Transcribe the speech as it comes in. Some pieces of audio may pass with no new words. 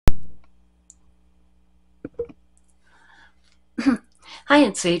Hi,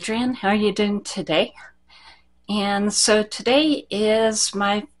 it's Adrienne. How are you doing today? And so today is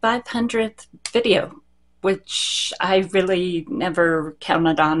my 500th video, which I really never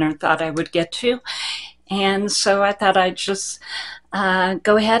counted on or thought I would get to. And so I thought I'd just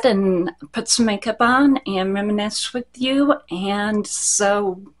go ahead and put some makeup on and reminisce with you. And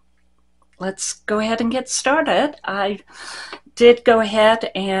so let's go ahead and get started. I did go ahead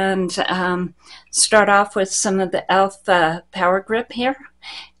and start off with some of the e.l.f. Power Grip here.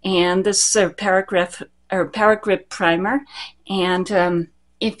 And this is a Power Grip primer. And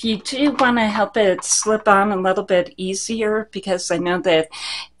if you do want to help it slip on a little bit easier, because I know that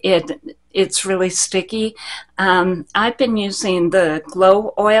it's really sticky, I've been using the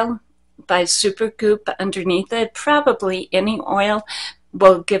Glow Oil by Supergoop underneath it. Probably any oil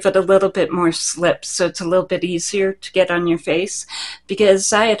will give it a little bit more slip, so it's a little bit easier to get on your face,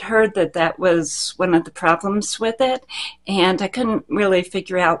 because I had heard that that was one of the problems with it, and I couldn't really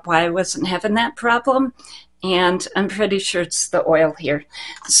figure out why I wasn't having that problem, and I'm pretty sure it's the oil here.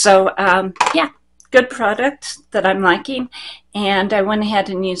 So yeah, good product that I'm liking, and I went ahead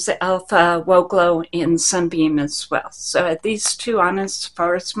and used the e.l.f. Woe Glow in Sunbeam as well. So I had these two on as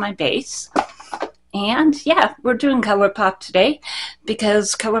far as my base. And yeah, we're doing Colourpop today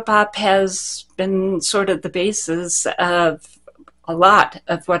because Colourpop has been sort of the basis of a lot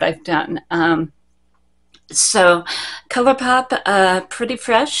of what I've done. So Colourpop, pretty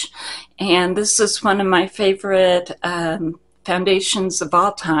fresh, and this is one of my favorite foundations of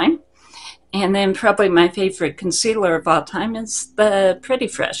all time. And then probably my favorite concealer of all time is the Pretty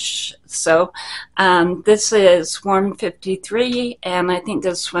Fresh. So this is Warm 53, and I think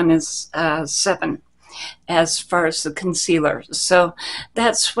this one is 7 as far as the concealer. So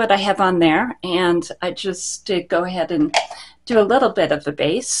that's what I have on there, and I just did go ahead and do a little bit of a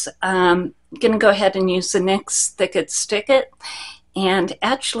base. I'm going to go ahead and use the NYX Thick It Stick It. And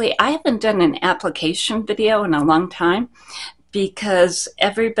actually, I haven't done an application video in a long time, because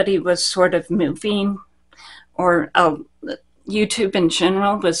everybody was sort of moving, or YouTube in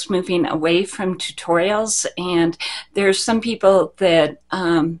general was moving away from tutorials, and there's some people that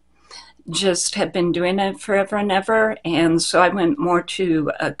just have been doing it forever and ever, and so I went more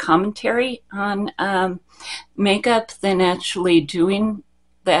to a commentary on makeup than actually doing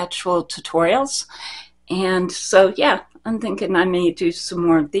the actual tutorials. And so yeah, I'm thinking I may do some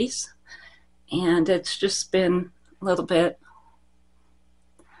more of these, and it's just been a little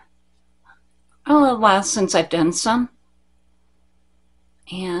while since I've done some.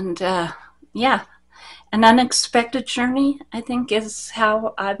 And yeah, an unexpected journey, I think, is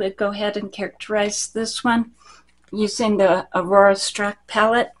how I would go ahead and characterize this one, using the Aurora Struck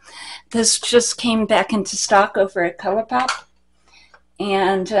palette. This just came back into stock over at Colourpop.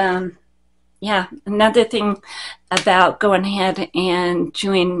 And yeah, another thing about going ahead and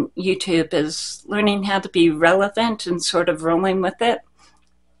doing YouTube is learning how to be relevant and sort of rolling with it.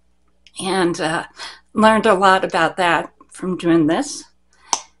 And learned a lot about that from doing this.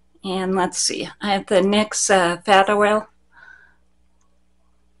 And let's see, I have the NYX Fat Oil.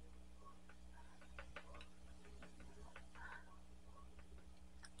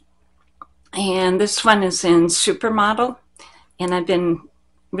 And this one is in Supermodel. And I've been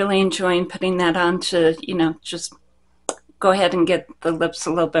really enjoying putting that on to, you know, just go ahead and get the lips a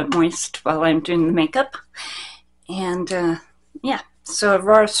little bit moist while I'm doing the makeup. And yeah, so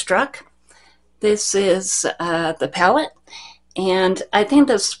Aurora Struck. This is the palette. And I think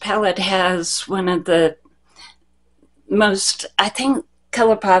this palette has one of the most, I think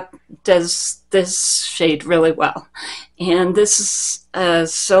Colourpop does this shade really well. And this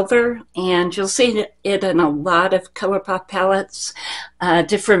is silver, and you'll see it in a lot of Colourpop palettes,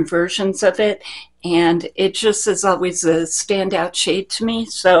 different versions of it. And it just is always a standout shade to me.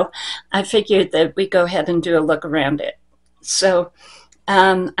 So I figured that we go ahead and do a look around it. So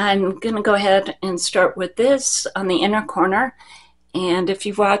I'm going to go ahead and start with this on the inner corner. And if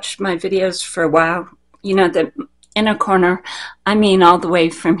you've watched my videos for a while, you know that inner corner, I mean all the way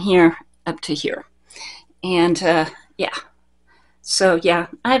from here up to here. And yeah, so yeah,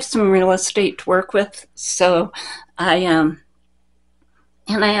 I have some real estate to work with, so and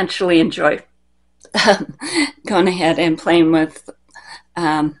I actually enjoy going ahead and playing with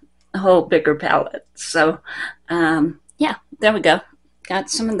a whole bigger palette. So yeah, there we go.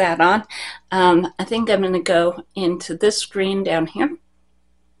 Got some of that on. I think I'm going to go into this green down here.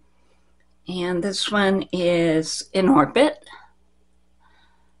 And this one is In Orbit.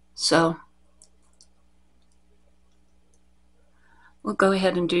 So we'll go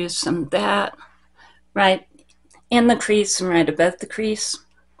ahead and do some of that right in the crease and right above the crease.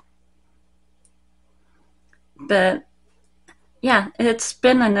 But Yeah, it's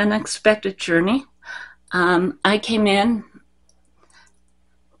been an unexpected journey. I came in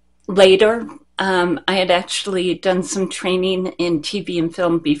later. I had actually done some training in TV and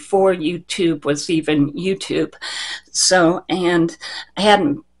film before YouTube was even YouTube. So, and I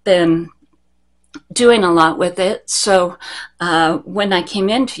hadn't been doing a lot with it. So when I came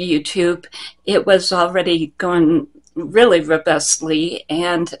into YouTube, it was already going really robustly,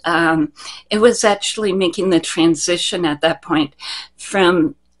 and it was actually making the transition at that point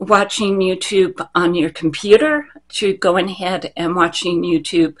from watching YouTube on your computer to going ahead and watching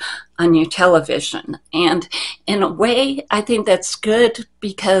YouTube on your television. And in a way, I think that's good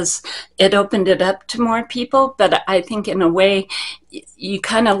because it opened it up to more people, but I think in a way, you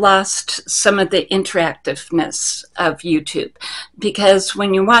kind of lost some of the interactiveness of YouTube, because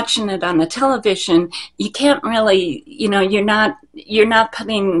when you're watching it on the television, you can't really, you're not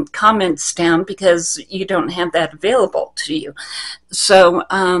putting comments down because you don't have that available to you. So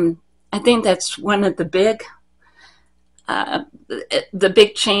I think that's one of the big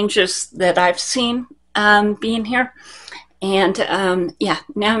changes that I've seen being here. And yeah,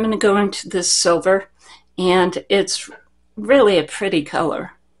 now I'm going to go into this silver, and it's really a pretty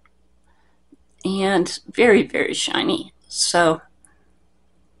color and very, very shiny. So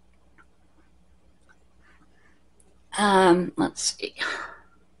let's see.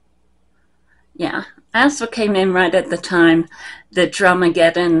 Yeah, I also came in right at the time that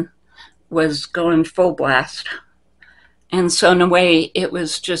Dramageddon was going full blast. And so in a way, it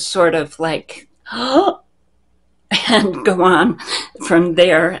was just sort of like, oh, and go on from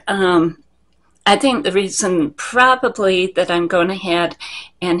there. I think the reason probably that I'm going ahead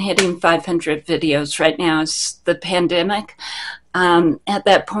and hitting 500 videos right now is the pandemic. At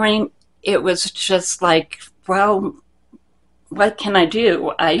that point, it was just like, well, what can I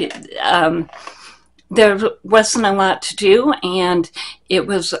do? There wasn't a lot to do, and it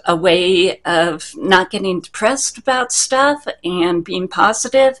was a way of not getting depressed about stuff and being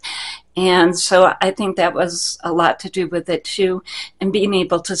positive. And so I think that was a lot to do with it too, and being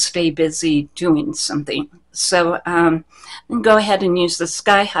able to stay busy doing something. So go ahead and use the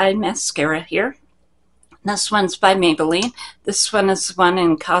Sky High mascara here. This one's by Maybelline. This one is one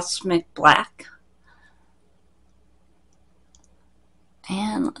in Cosmic Black.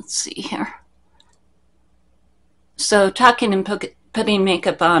 And let's see here. So talking and putting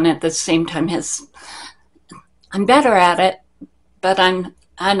makeup on at the same time I'm better at it, but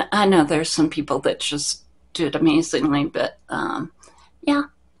I know there's some people that just do it amazingly, but yeah,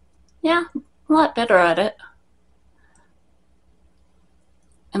 a lot better at it.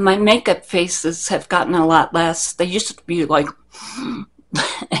 And my makeup faces have gotten a lot less. They used to be like,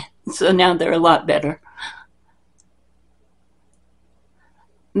 so now they're a lot better.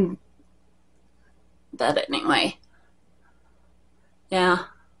 But anyway, yeah,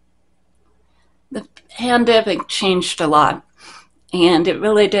 the pandemic changed a lot. And it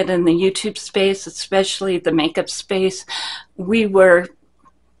really did in the YouTube space, especially the makeup space. We kind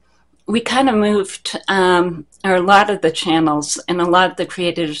of moved, or a lot of the channels and a lot of the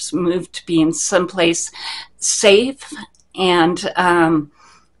creators moved to being someplace safe and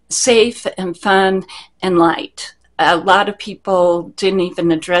fun and light. A lot of people didn't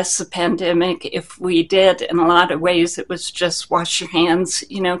even address the pandemic. If we did, in a lot of ways, it was just wash your hands,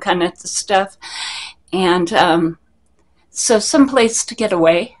 kind of the stuff. And so someplace to get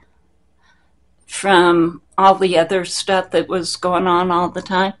away from all the other stuff that was going on all the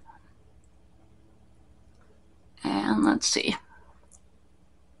time. And let's see.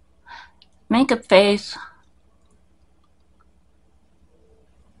 Makeup face.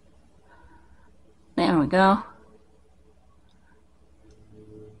 There we go.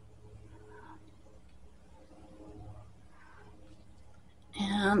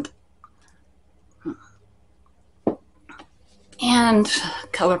 And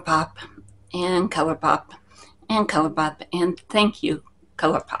Colourpop, and Colourpop, and Colourpop, and thank you,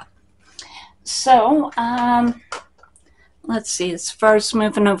 Colourpop. So, let's see, as far as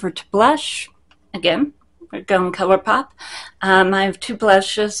moving over to blush, again, we're going Colourpop. I have two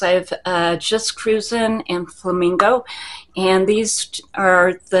blushes. I have just Cruisin and Flamingo, and these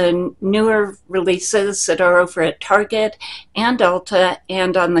are the newer releases that are over at Target and Ulta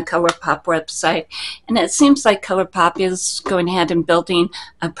and on the Colourpop website. And it seems like Colourpop is going ahead and building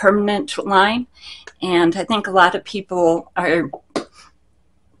a permanent line, and I think a lot of people are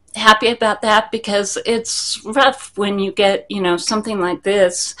happy about that, because it's rough when you get, something like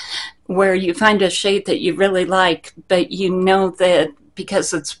this where you find a shade that you really like, but that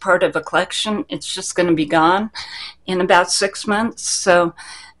because it's part of a collection, it's just going to be gone in about 6 months. So,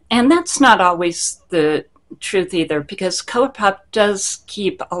 and that's not always the truth either, because Colourpop does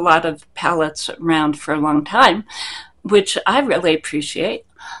keep a lot of palettes around for a long time, which I really appreciate.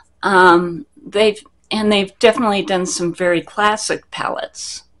 They've definitely done some very classic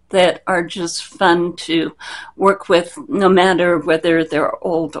palettes that are just fun to work with, no matter whether they're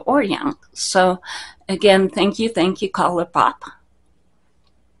old or young. So again, thank you, Colourpop.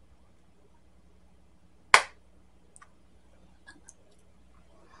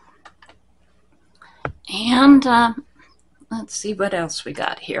 And let's see what else we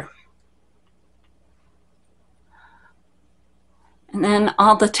got here. And then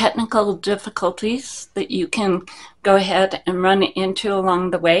all the technical difficulties that you can go ahead and run into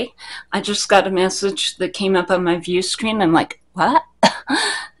along the way. I just got a message that came up on my view screen. I'm like, what?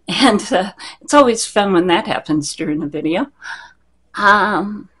 And it's always fun when that happens during a video.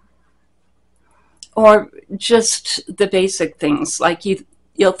 Or just the basic things, like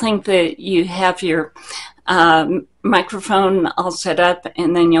you'll think that you have your microphone all set up,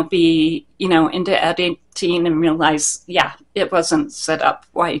 and then you'll be, into editing and realize, yeah, it wasn't set up.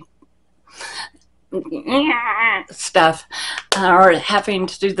 Why? Stuff. Or having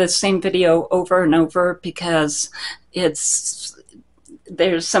to do the same video over and over because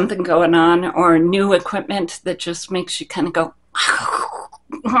there's something going on, or new equipment that just makes you kind of go,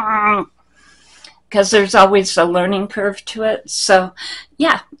 because there's always a learning curve to it. So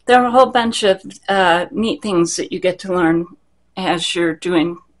yeah, there are a whole bunch of neat things that you get to learn as you're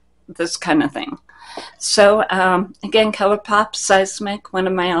doing this kind of thing. So again, Colourpop Seismic, one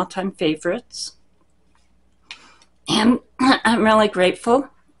of my all-time favorites. And I'm really grateful,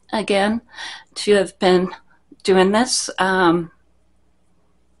 again, to have been doing this.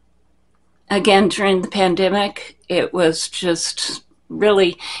 Again, during the pandemic, it was just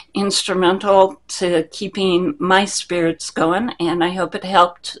really instrumental to keeping my spirits going, and I hope it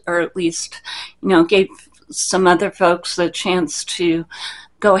helped, or at least, gave some other folks the chance to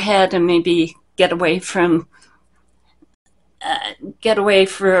go ahead and maybe get away for a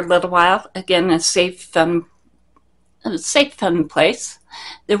little while. Again, a safe, fun place.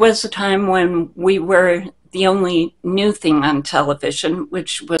 There was a time when we were the only new thing on television,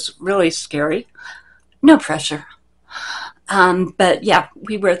 which was really scary. No pressure. But yeah,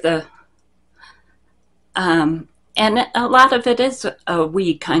 we were and a lot of it is a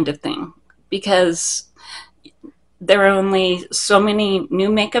we kind of thing, because there are only so many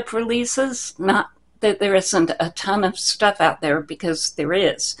new makeup releases. Not that there isn't a ton of stuff out there, because there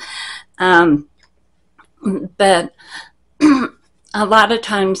is. But a lot of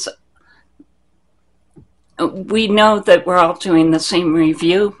times we know that we're all doing the same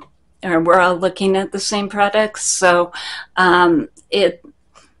review, or we're all looking at the same products. So it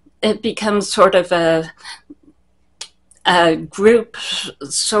becomes sort of a group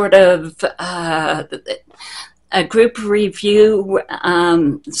a group review,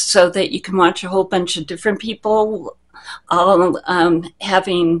 so that you can watch a whole bunch of different people all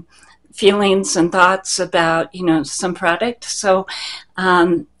having feelings and thoughts about some product. So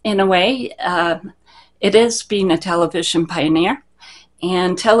in a way, it is being a television pioneer.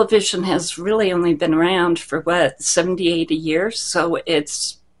 And television has really only been around for, 70, 80 years, so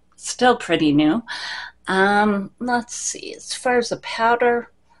it's still pretty new. Let's see, as far as a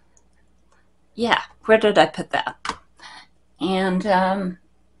powder, yeah, where did I put that? And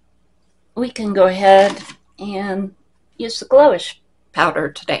we can go ahead and use the Glowish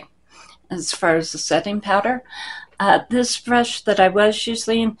powder today. As far as the setting powder, this brush that I was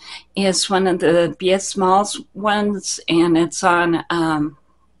using is one of the BS Smalls ones, and it's on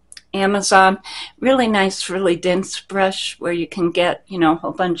Amazon. Really nice, really dense brush where you can get, a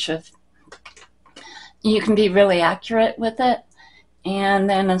whole bunch of, you can be really accurate with it. And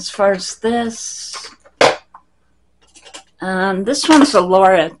then as far as this one's a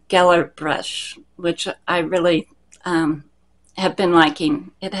Laura Geller brush, which I really have been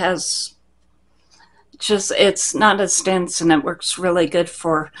liking. It has it's not as dense, and it works really good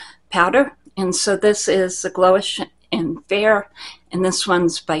for powder. And so this is the Glowish in Fair, and this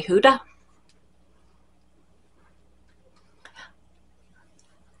one's by Huda.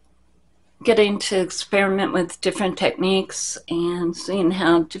 Getting to experiment with different techniques and seeing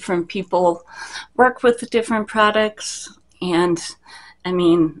how different people work with the different products. And I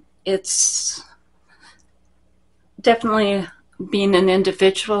mean, it's definitely being an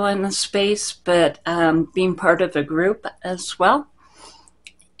individual in the space, but being part of a group as well.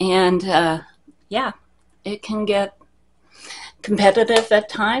 And yeah, it can get competitive at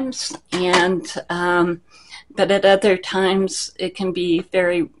times, and but at other times it can be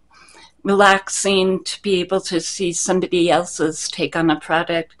very relaxing to be able to see somebody else's take on a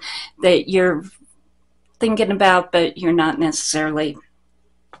product that you're thinking about, but you're not necessarily,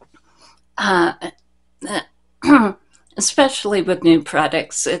 uh, especially with new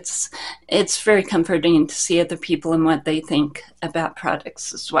products. It's very comforting to see other people and what they think about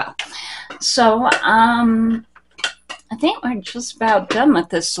products as well. So I think we're just about done with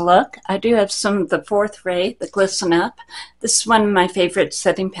this look. I do have some of the Fourth Ray, the Glisten Up. This is one of my favorite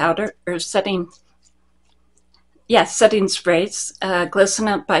setting powder, or setting sprays. Glisten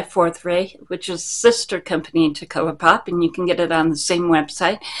Up by Fourth Ray, which is a sister company to Colourpop, and you can get it on the same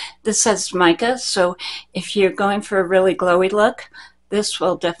website. This has mica, so if you're going for a really glowy look, this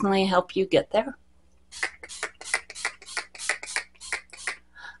will definitely help you get there.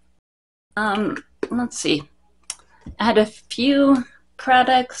 Let's see. I had a few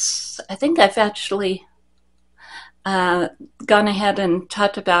products. I think I've actually gone ahead and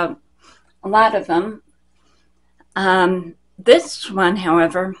talked about a lot of them. This one,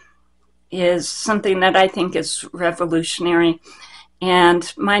 however, is something that I think is revolutionary,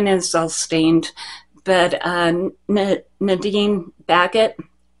 and mine is all stained, but Nadine Baggett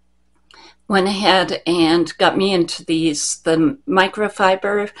went ahead and got me into these, the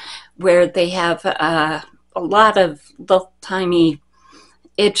microfiber, where they have a lot of little tiny,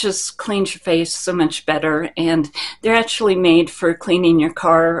 it just cleans your face so much better, and they're actually made for cleaning your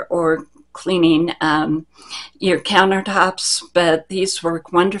car or cleaning your countertops, but these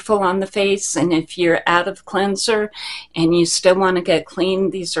work wonderful on the face. And if you're out of cleanser and you still want to get clean,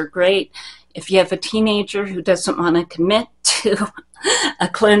 these are great. If you have a teenager who doesn't want to commit to a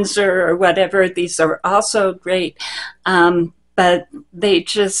cleanser or whatever, these are also great. But they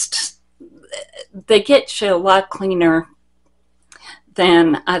get you a lot cleaner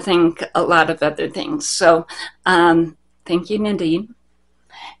than I think a lot of other things. So thank you, Nadine.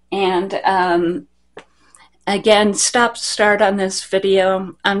 And again, start on this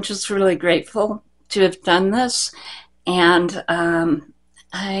video. I'm just really grateful to have done this, and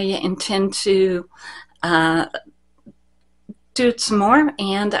I intend to do it some more,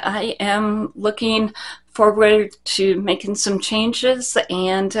 and I am looking forward to making some changes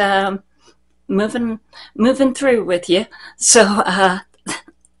and moving through with you. So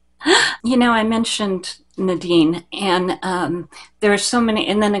you know, I mentioned Nadine, and there are so many,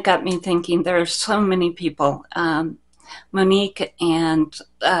 and then it got me thinking, there are so many people, Monique, and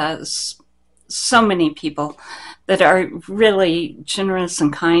so many people that are really generous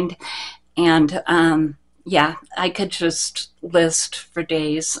and kind, and yeah, I could just list for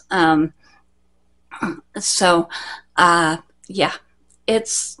days. So yeah,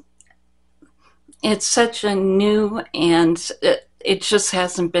 it's such a new, and it just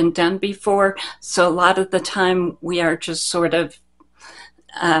hasn't been done before. So a lot of the time we are just sort of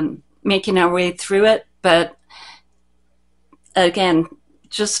making our way through it. But again,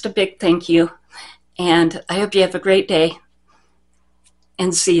 just a big thank you. And I hope you have a great day,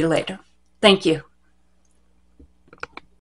 and see you later. Thank you.